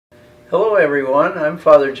Hello everyone, I'm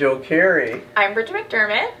Father Joe Carey. I'm Bridget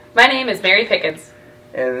McDermott. My name is Mary Pickens.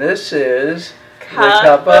 And this is Cup the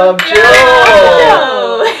Cup of Joe!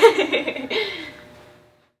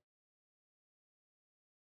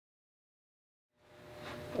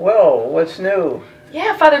 Well, what's new?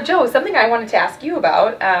 Yeah, Father Joe, something I wanted to ask you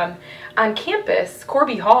about. On campus,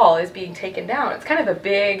 Corby Hall is being taken down. It's kind of a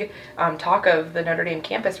big talk of the Notre Dame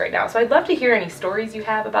campus right now. So I'd love to hear any stories you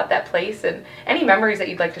have about that place and any memories that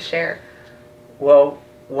you'd like to share. Well,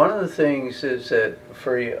 one of the things is that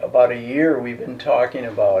for about a year we've been talking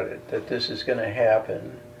about it, that this is going to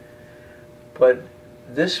happen. But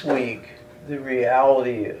this week, the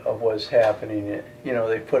reality of what's happening, you know,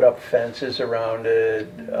 they put up fences around it.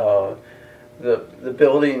 The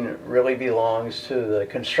building really belongs to the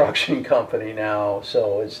construction company now,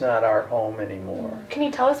 so it's not our home anymore. Can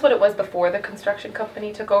you tell us what it was before the construction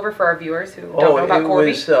company took over for our viewers who don't know about Corby?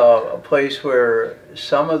 It was a place where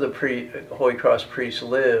some of the Holy Cross priests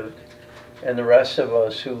lived, and the rest of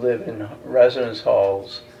us who live in residence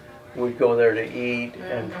halls would go there to eat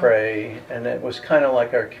and pray, and it was kind of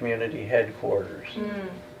like our community headquarters.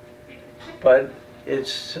 But it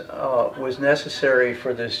was necessary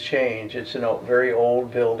for this change. It's a very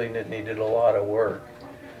old building that needed a lot of work.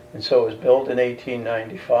 And so it was built in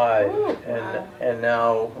 1895, and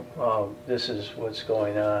now this is what's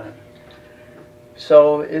going on.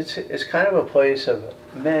 So it's kind of a place of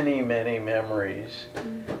many, many memories.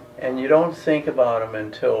 And you don't think about them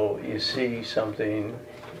until you see something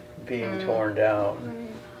being torn down.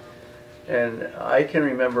 And I can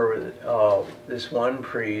remember this one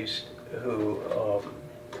priest who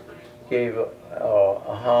gave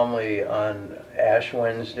a homily on Ash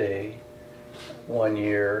Wednesday one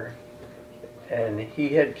year, and he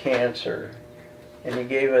had cancer, and he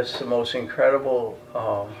gave us the most incredible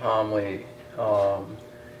homily.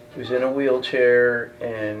 He was in a wheelchair,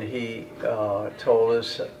 and he told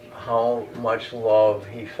us how much love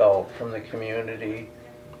he felt from the community,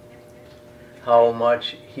 how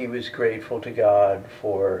much he was grateful to God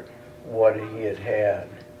for what he had had.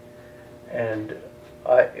 And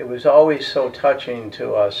it was always so touching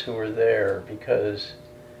to us who were there, because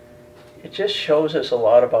it just shows us a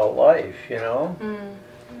lot about life, you know?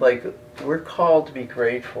 Like, we're called to be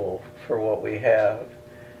grateful for what we have.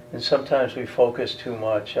 And sometimes we focus too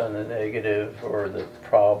much on the negative or the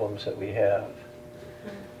problems that we have.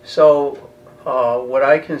 So what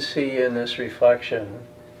I can see in this reflection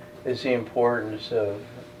is the importance of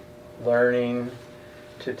learning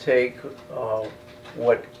to take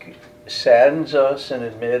what saddens us and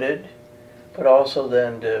admit it, but also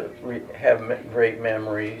then to have great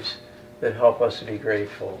memories that help us to be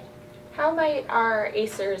grateful. How might our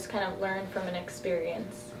Acers kind of learn from an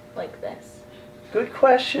experience like this? Good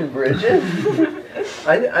question, Bridget.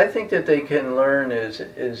 I think that they can learn is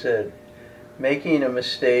that making a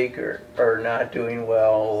mistake or not doing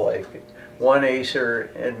well, like one Acer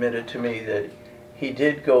admitted to me that he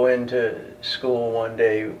did go into school one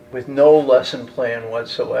day with no lesson plan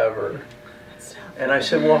whatsoever. And I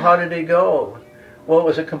said, well, how did it go? Well, it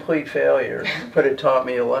was a complete failure, but it taught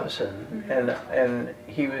me a lesson. And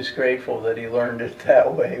he was grateful that he learned it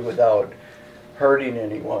that way without hurting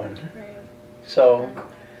anyone. So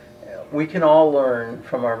we can all learn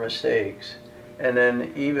from our mistakes, and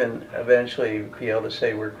then even eventually be able to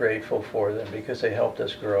say we're grateful for them because they helped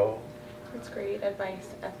us grow. That's great advice,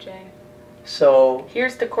 FJ. So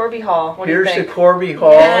here's to Corby Hall. What here's do you think? to Corby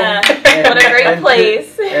Hall. Yeah. What a great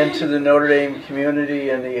place. And to the Notre Dame community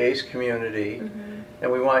and the ACE community.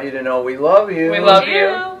 And we want you to know we love you. We love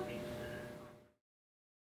you.